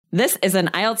This is an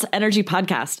IELTS Energy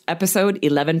Podcast, episode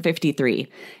 1153.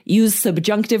 Use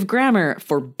subjunctive grammar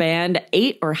for band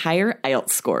 8 or higher IELTS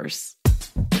scores.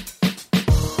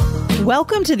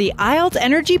 Welcome to the IELTS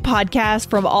Energy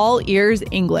Podcast from All Ears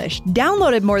English,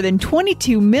 downloaded more than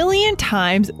 22 million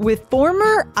times with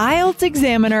former IELTS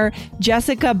examiner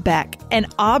Jessica Beck and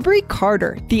Aubrey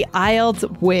Carter, the IELTS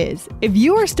whiz. If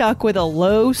you are stuck with a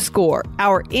low score,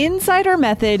 our insider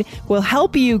method will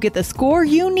help you get the score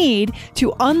you need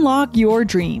to unlock your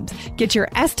dreams. Get your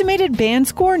estimated band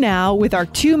score now with our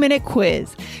 2-minute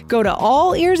quiz. Go to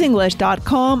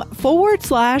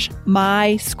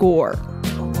allearsenglish.com/my score.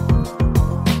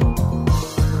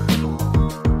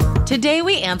 Today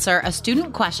we answer a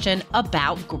student question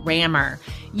about grammar.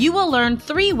 You will learn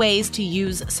 3 ways to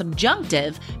use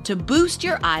subjunctive to boost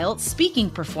your IELTS speaking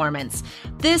performance.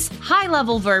 This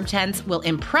high-level verb tense will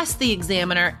impress the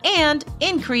examiner and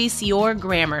increase your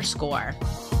grammar score.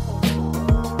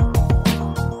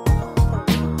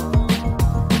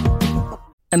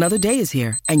 Another day is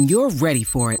here, and you're ready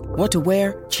for it. What to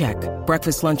wear? Check.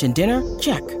 Breakfast, lunch, and dinner?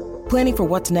 Check. Planning for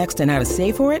what's next and how to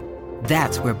save for it?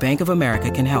 That's where Bank of America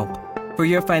can help. For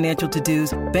your financial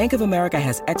to-dos, Bank of America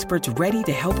has experts ready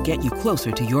to help get you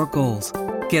closer to your goals.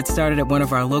 Get started at one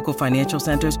of our local financial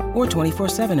centers or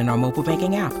 24/7 in our mobile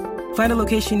banking app. Find a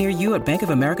location near you at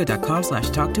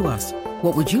bankofamerica.com/talktous.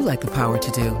 What would you like the power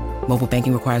to do? Mobile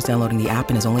banking requires downloading the app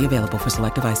and is only available for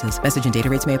select devices. Message and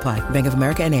data rates may apply. Bank of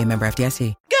America N.A., member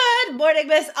FDIC. Good morning,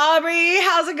 Miss Aubrey.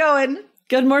 How's it going?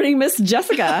 Good morning, Miss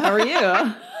Jessica. How are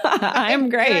you? I'm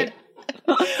great.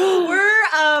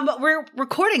 We're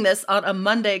recording this on a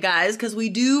Monday, guys, because we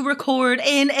do record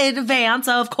in advance,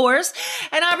 of course.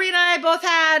 And Aubrey and I both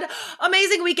had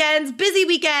amazing weekends, busy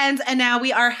weekends, and now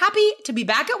we are happy to be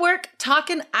back at work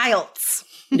talking IELTS.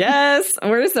 Yes,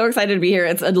 we're so excited to be here.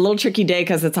 It's a little tricky day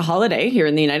because it's a holiday here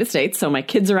in the United States. So my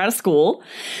kids are out of school,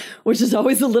 which is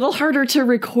always a little harder to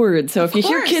record. So if you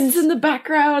hear kids in the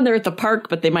background, they're at the park,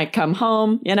 but they might come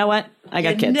home. You know what? I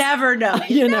got kids. Never know.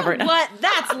 You never know. What?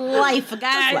 That's life,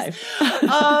 guys. That's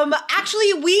life.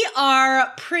 Actually, we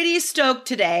are pretty stoked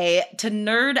today to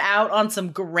nerd out on some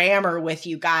grammar with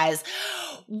you guys.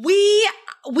 We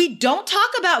don't talk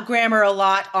about grammar a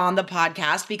lot on the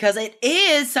podcast because it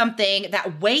is something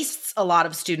that wastes a lot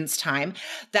of students' time,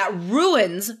 that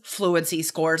ruins fluency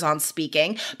scores on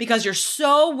speaking because you're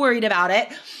so worried about it.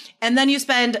 And then you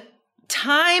spend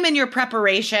time in your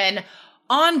preparation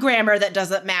on grammar that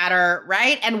doesn't matter,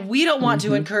 right? And we don't want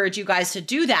to encourage you guys to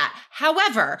do that.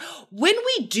 However, when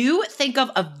we do think of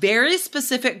a very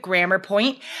specific grammar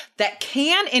point that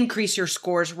can increase your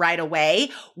scores right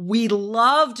away, we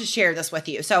love to share this with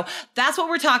you. So that's what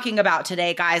we're talking about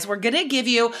today, guys. We're going to give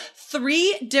you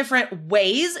 3 different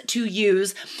ways to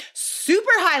use super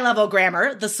high level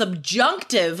grammar, the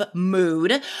subjunctive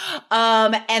mood,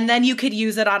 and then you could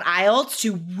use it on IELTS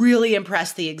to really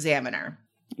impress the examiner.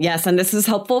 Yes, and this is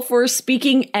helpful for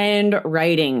speaking and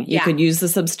writing. You could use the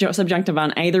subjunctive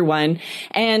on either one.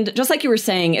 And just like you were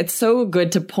saying, it's so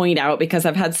good to point out because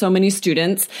I've had so many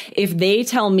students, if they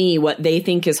tell me what they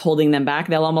think is holding them back,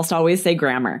 they'll almost always say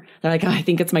grammar. They're like, oh, I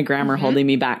think it's my grammar holding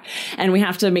me back. And we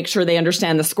have to make sure they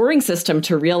understand the scoring system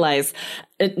to realize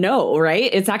no, right?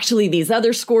 It's actually these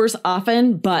other scores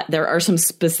often, but there are some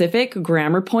specific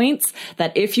grammar points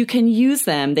that if you can use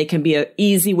them, they can be an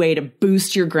easy way to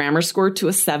boost your grammar score to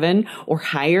a 7 or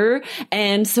higher.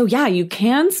 And so, yeah, you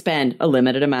can spend a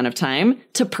limited amount of time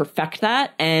to perfect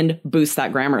that and boost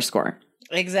that grammar score.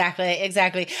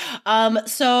 Exactly.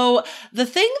 So the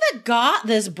thing that got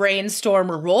this brainstorm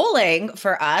rolling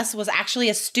for us was actually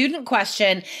a student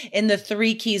question in the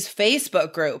 3 Keys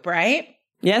Facebook group, right?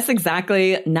 Yes,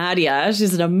 exactly. Nadia,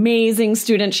 she's an amazing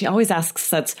student. She always asks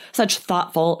such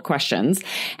thoughtful questions.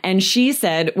 And she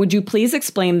said, would you please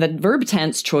explain the verb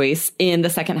tense choice in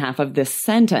the second half of this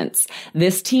sentence?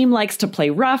 This team likes to play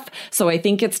rough, so I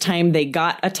think it's time they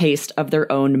got a taste of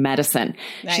their own medicine.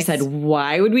 Nice. She said,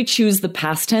 why would we choose the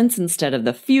past tense instead of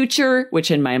the future? Which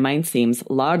in my mind seems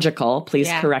logical. Please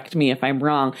correct me if I'm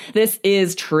wrong. This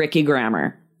is tricky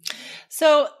grammar.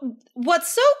 So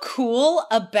what's so cool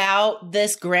about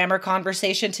this grammar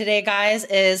conversation today, guys,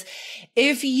 is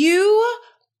if you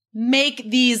make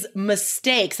these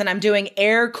mistakes, and I'm doing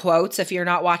air quotes if you're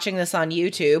not watching this on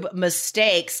YouTube,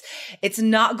 mistakes, it's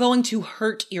not going to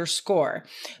hurt your score.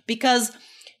 Because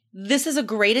this is a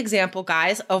great example,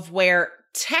 guys, of where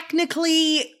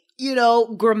technically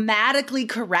grammatically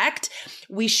correct,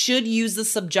 we should use the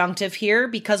subjunctive here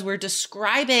because we're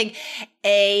describing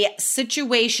a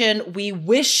situation we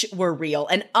wish were real,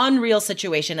 an unreal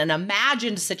situation, an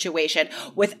imagined situation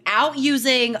without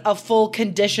using a full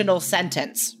conditional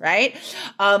sentence, right?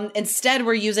 Instead,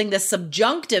 we're using the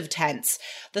subjunctive tense.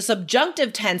 The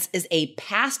subjunctive tense is a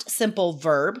past simple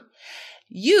verb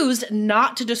used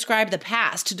not to describe the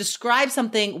past, to describe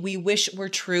something we wish were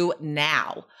true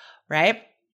now, right?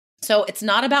 So it's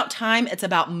not about time, it's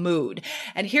about mood.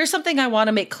 And here's something I want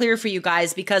to make clear for you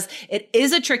guys because it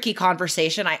is a tricky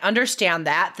conversation. I understand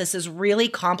that. This is really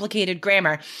complicated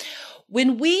grammar.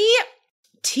 When we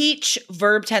teach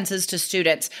verb tenses to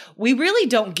students, we really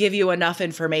don't give you enough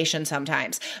information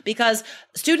sometimes because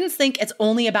students think it's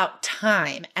only about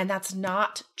time, and that's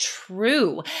not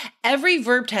true. Every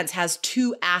verb tense has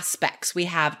two aspects. We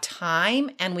have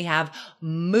time and we have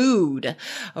mood.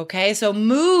 Okay, so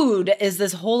mood is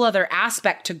this whole other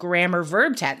aspect to grammar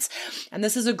verb tense. And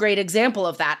this is a great example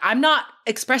of that. I'm not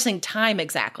expressing time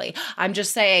exactly. I'm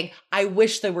just saying, I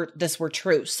wish this were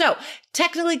true. So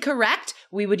technically correct,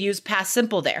 we would use past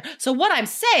simple there. So what I'm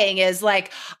saying is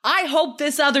I hope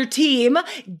this other team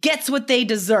gets what they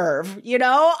deserve.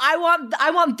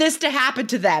 I want this to happen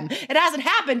to them. It hasn't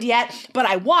happened yet, but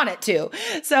I want it to.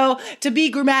 So to be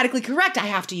grammatically correct, I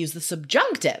have to use the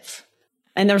subjunctive.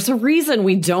 And there's a reason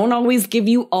we don't always give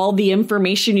you all the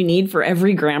information you need for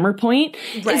every grammar point.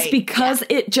 Right. It's because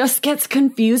it just gets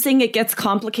confusing. It gets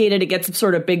complicated. It gets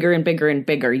sort of bigger and bigger and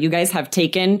bigger. You guys have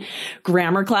taken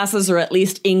grammar classes or at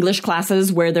least English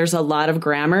classes where there's a lot of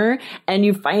grammar and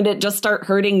you find it just start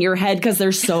hurting your head because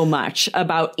there's so much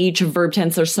about each verb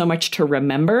tense. There's so much to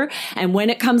remember. And when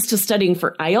it comes to studying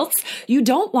for IELTS, you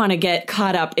don't want to get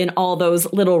caught up in all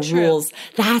those little rules.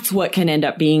 That's what can end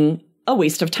up being a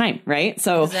waste of time, right?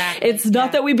 So It's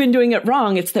not that we've been doing it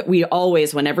wrong. It's that we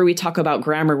always, whenever we talk about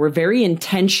grammar, we're very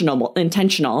intentional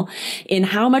in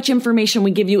how much information we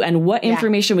give you and what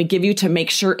information we give you to make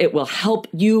sure it will help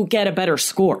you get a better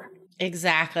score.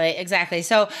 Exactly.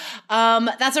 So,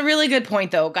 that's a really good point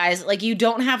though, guys. You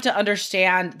don't have to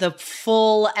understand the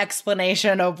full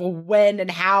explanation of when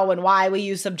and how and why we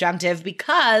use subjunctive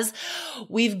because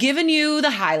we've given you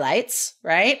the highlights,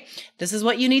 right? This is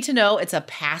what you need to know. It's a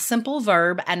past simple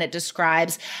verb and it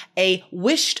describes a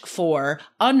wished for,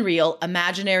 unreal,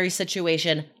 imaginary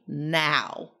situation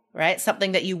now, right?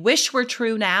 Something that you wish were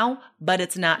true now, but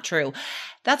it's not true.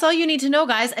 That's all you need to know,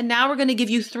 guys. And now we're going to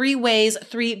give you 3 ways,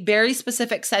 3 very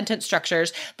specific sentence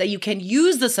structures that you can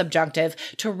use the subjunctive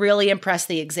to really impress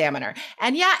the examiner.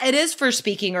 And yeah, it is for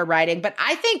speaking or writing, but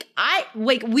I think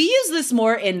we use this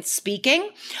more in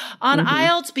speaking on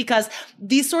IELTS because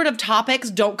these sort of topics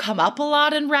don't come up a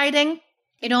lot in writing.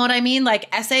 You know what I mean?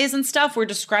 Essays and stuff, we're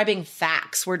describing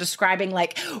facts. We're describing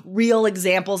real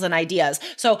examples and ideas.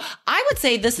 So I would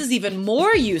say this is even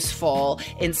more useful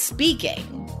in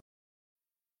speaking.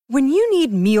 When you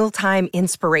need mealtime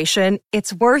inspiration,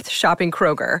 it's worth shopping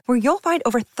Kroger, where you'll find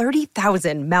over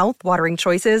 30,000 mouth-watering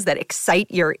choices that excite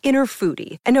your inner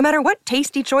foodie. And no matter what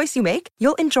tasty choice you make,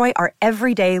 you'll enjoy our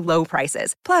everyday low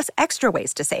prices, plus extra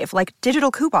ways to save, like digital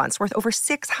coupons worth over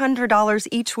 $600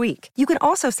 each week. You can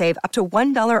also save up to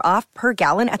 $1 off per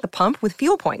gallon at the pump with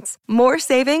fuel points. More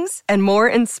savings and more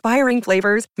inspiring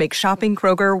flavors make shopping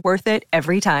Kroger worth it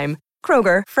every time.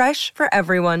 Kroger, fresh for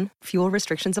everyone. Fuel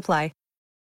restrictions apply.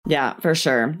 Yeah, for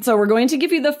sure. So we're going to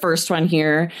give you the first one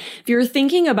here.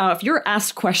 If you're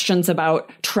asked questions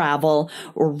about travel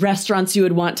or restaurants you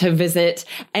would want to visit,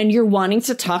 and you're wanting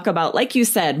to talk about, like you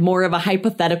said, more of a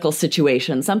hypothetical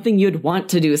situation, something you'd want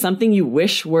to do, something you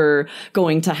wish were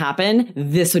going to happen,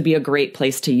 this would be a great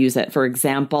place to use it. For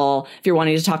example, if you're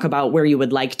wanting to talk about where you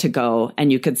would like to go,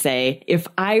 and you could say, if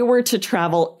I were to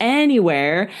travel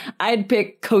anywhere, I'd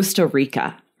pick Costa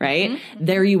Rica. Right? Mm-hmm.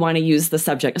 There you want to use the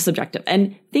subjective.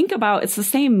 And think about, it's the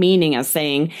same meaning as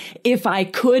saying, if I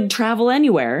could travel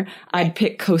anywhere, I'd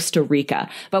pick Costa Rica.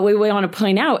 But what we want to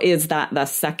point out is that the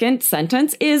second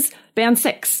sentence is Band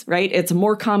 6, right? It's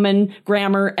more common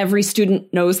grammar. Every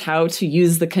student knows how to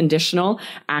use the conditional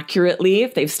accurately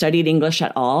if they've studied English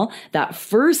at all. That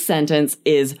first sentence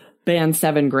is Band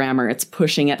 7 grammar. It's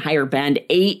pushing it higher, Band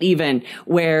 8 even,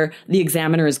 where the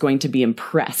examiner is going to be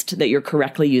impressed that you're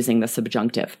correctly using the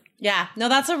subjunctive. Yeah, no,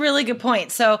 that's a really good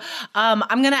point. So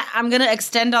I'm gonna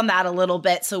extend on that a little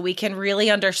bit so we can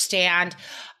really understand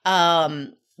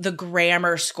the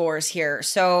grammar scores here.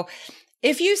 So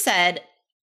if you said,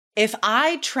 if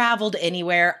I traveled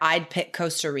anywhere, I'd pick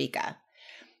Costa Rica.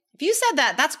 If you said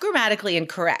that, that's grammatically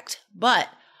incorrect, but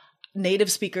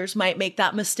native speakers might make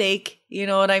that mistake. You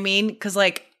know what I mean? Because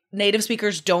native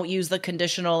speakers don't use the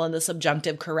conditional and the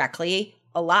subjunctive correctly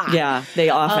a lot. Yeah, they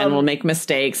often will make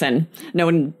mistakes, and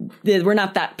we're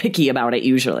not that picky about it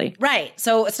usually. Right.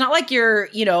 So it's not like you're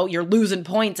losing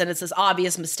points and it's this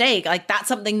obvious mistake. Like that's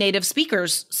something native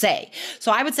speakers say.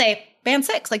 So I would say band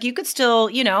 6, like you could still,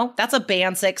 that's a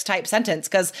band 6 type sentence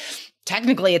because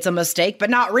technically it's a mistake, but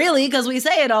not really because we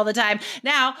say it all the time.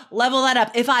 Now, level that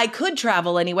up. If I could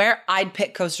travel anywhere, I'd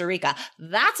pick Costa Rica.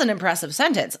 That's an impressive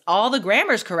sentence. All the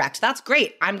grammar's correct. That's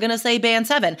great. I'm going to say band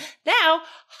 7. Now,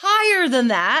 higher than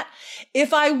that,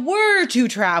 if I were to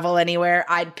travel anywhere,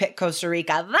 I'd pick Costa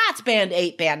Rica. That's band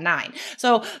 8, band 9.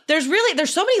 So there's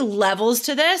so many levels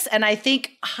to this. And I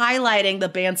think highlighting the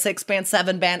band 6, band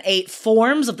 7, band 8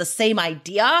 forms of the same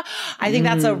idea, I think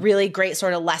that's a really great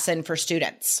sort of lesson for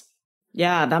students.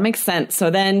 Yeah, that makes sense. So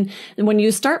then when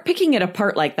you start picking it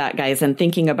apart like that, guys, and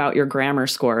thinking about your grammar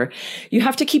score, you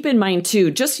have to keep in mind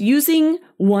too, just using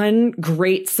one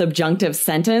great subjunctive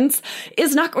sentence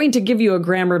is not going to give you a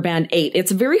grammar band 8.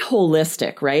 It's very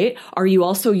holistic, right? Are you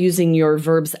also using your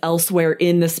verbs elsewhere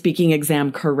in the speaking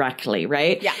exam correctly,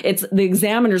 right? Yeah. It's the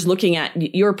examiner's looking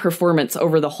at your performance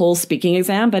over the whole speaking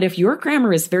exam. But if your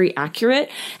grammar is very accurate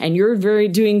and you're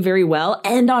doing very well,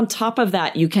 and on top of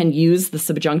that, you can use the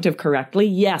subjunctive correctly,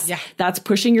 yes, that's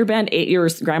pushing your band 8, your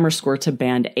grammar score to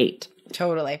band 8.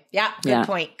 Totally. Yeah. Good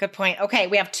point. Good point. Okay.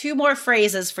 We have 2 more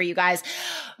phrases for you guys.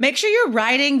 Make sure you're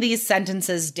writing these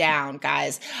sentences down,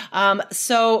 guys.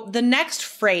 So the next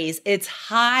phrase, it's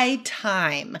high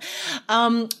time.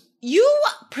 You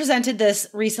presented this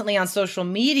recently on social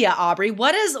media, Aubrey.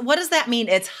 What does that mean?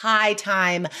 It's high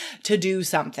time to do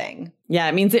something. Yeah,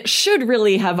 it means it should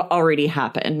really have already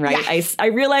happened, right? Yeah. I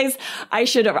realized I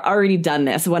should have already done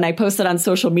this. When I posted on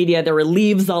social media, there were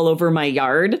leaves all over my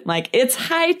yard. Like, it's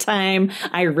high time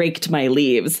I raked my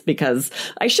leaves because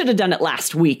I should have done it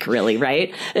last week, really,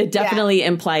 right? It definitely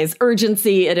implies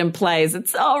urgency. It implies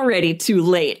it's already too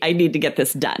late. I need to get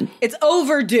this done. It's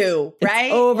overdue, right?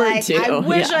 It's overdue. Like, I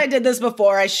wish I did this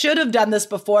before. I should have done this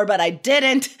before, but I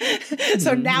didn't.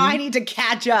 So now I need to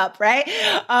catch up, right?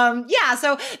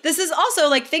 So this is also,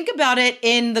 like, think about it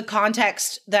in the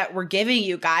context that we're giving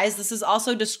you guys. This is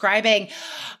also describing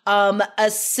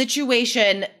a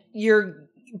situation. You're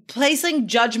placing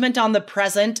judgment on the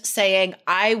present, saying,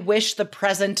 I wish the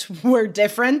present were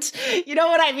different. You know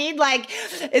what I mean? Like,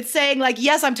 it's saying, like,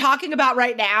 yes, I'm talking about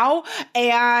right now,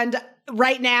 and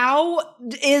right now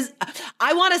is,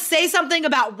 I want to say something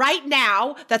about right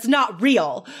now that's not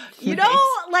real. You know,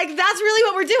 like that's really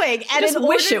what we're doing. And just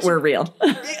wish it were real.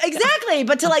 Exactly.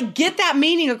 But to like get that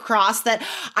meaning across that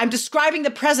I'm describing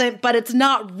the present, but it's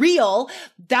not real,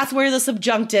 that's where the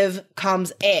subjunctive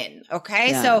comes in.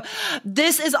 Okay. Yeah. So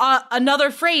this is another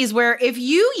phrase where if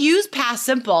you use past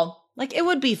simple, like it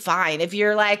would be fine. If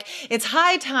you're like, it's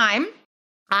high time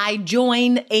I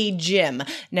join a gym.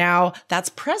 Now that's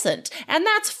present and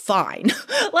that's fine.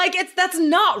 Like that's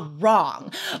not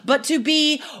wrong. But to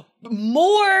be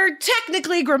more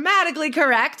technically grammatically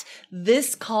correct,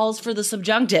 this calls for the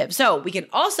subjunctive. So we can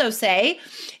also say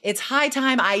it's high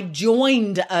time I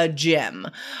joined a gym,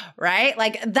 right?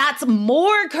 Like that's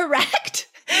more correct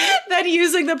than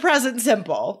using the present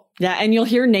simple. Yeah. And you'll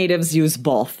hear natives use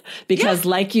both because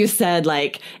like you said,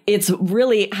 like it's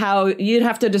really how you'd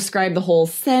have to describe the whole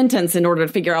sentence in order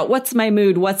to figure out what's my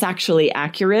mood, what's actually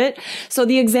accurate. So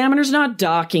the examiner's not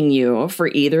docking you for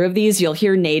either of these. You'll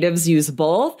hear natives use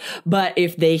both. But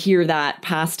if they hear that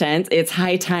past tense, it's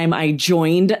high time I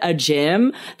joined a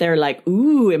gym. They're like,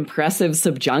 ooh, impressive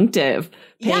subjunctive.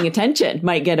 Paying attention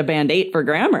might get a band 8 for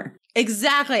grammar.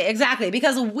 Exactly.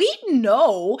 Because we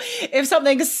know if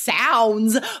something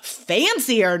sounds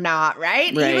fancy or not,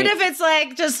 right? Even if it's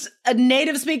like just a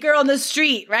native speaker on the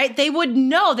street, right? They would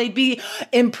know. They'd be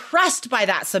impressed by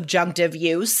that subjunctive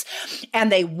use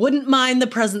and they wouldn't mind the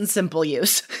present simple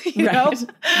use, you know?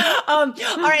 All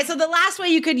right. So the last way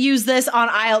you could use this on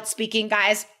IELTS speaking,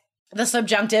 guys, the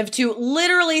subjunctive, to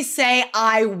literally say,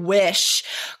 I wish.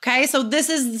 Okay. So this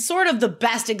is sort of the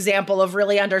best example of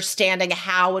really understanding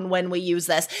how and when we use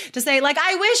this to say, like,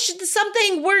 I wish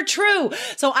something were true.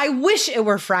 So I wish it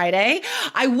were Friday.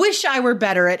 I wish I were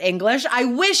better at English. I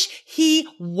wish he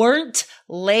weren't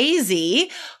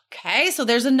lazy. Okay, so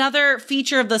there's another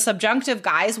feature of the subjunctive,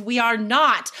 guys. We are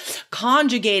not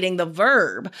conjugating the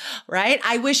verb, right?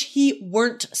 I wish he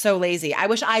weren't so lazy. I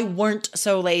wish I weren't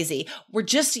so lazy. We're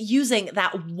just using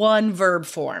that one verb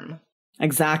form.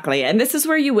 Exactly. And this is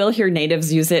where you will hear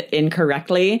natives use it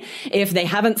incorrectly. If they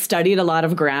haven't studied a lot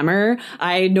of grammar,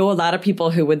 I know a lot of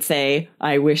people who would say,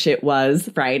 I wish it was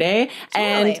Friday.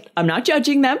 Totally. And I'm not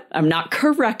judging them. I'm not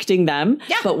correcting them.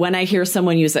 Yeah. But when I hear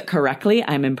someone use it correctly,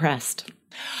 I'm impressed.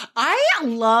 I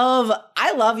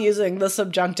love using the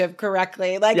subjunctive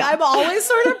correctly. Like I'm always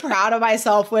sort of proud of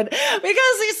myself because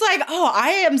it's like, oh, I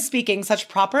am speaking such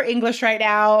proper English right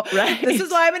now. Right. This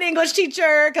is why I'm an English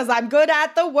teacher, because I'm good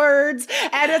at the words,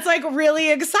 and it's like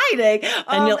really exciting.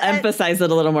 And you'll emphasize it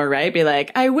a little more, right? Be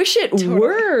like, I wish it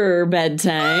were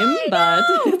bedtime, but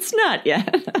it's not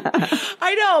yet.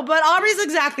 I know, but Aubrey's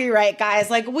exactly right, guys.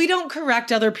 Like we don't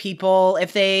correct other people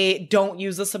if they don't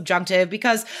use the subjunctive,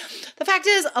 because the fact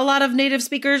is a lot of native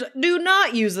speakers do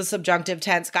not use the subjunctive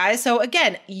tense, guys. So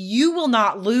again, you will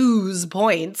not lose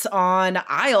points on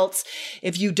IELTS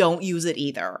if you don't use it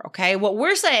either, okay? What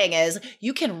we're saying is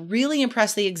you can really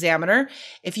impress the examiner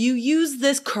if you use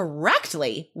this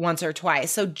correctly once or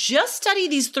twice. So just study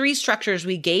these 3 structures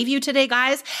we gave you today,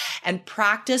 guys, and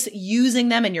practice using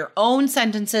them in your own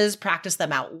sentences, practice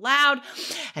them out loud,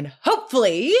 and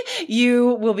hopefully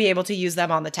you will be able to use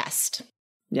them on the test.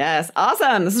 Yes.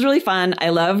 Awesome. This is really fun. I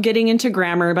love getting into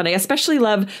grammar, but I especially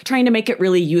love trying to make it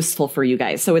really useful for you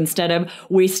guys. So instead of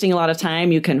wasting a lot of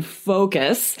time, you can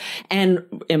focus and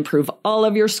improve all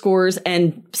of your scores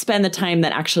and spend the time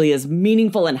that actually is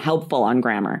meaningful and helpful on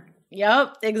grammar.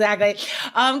 Yep, exactly.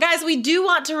 Guys, we do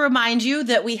want to remind you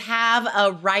that we have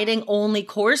a writing only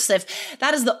course if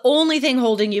that is the only thing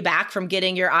holding you back from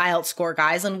getting your IELTS score,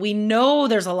 guys. And we know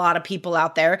there's a lot of people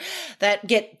out there that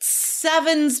get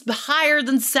 7s, higher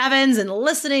than 7s in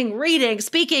listening, reading,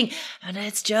 speaking, and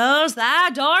it's just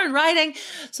that darn writing.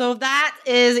 So if that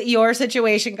is your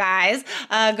situation, guys,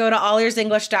 go to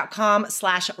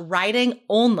allearsenglish.com/writing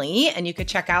only, and you could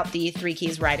check out the 3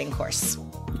 Keys writing course.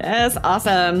 Yes,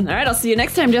 awesome. All right, I'll see you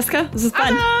next time, Jessica. This is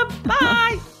fun. Awesome.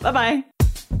 Bye. Bye-bye.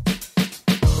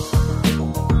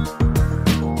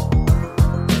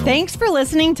 Thanks for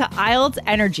listening to IELTS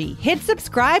Energy. Hit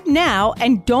subscribe now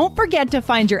and don't forget to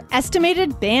find your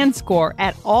estimated band score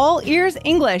at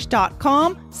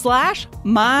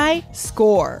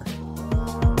allearsenglish.com/myscore.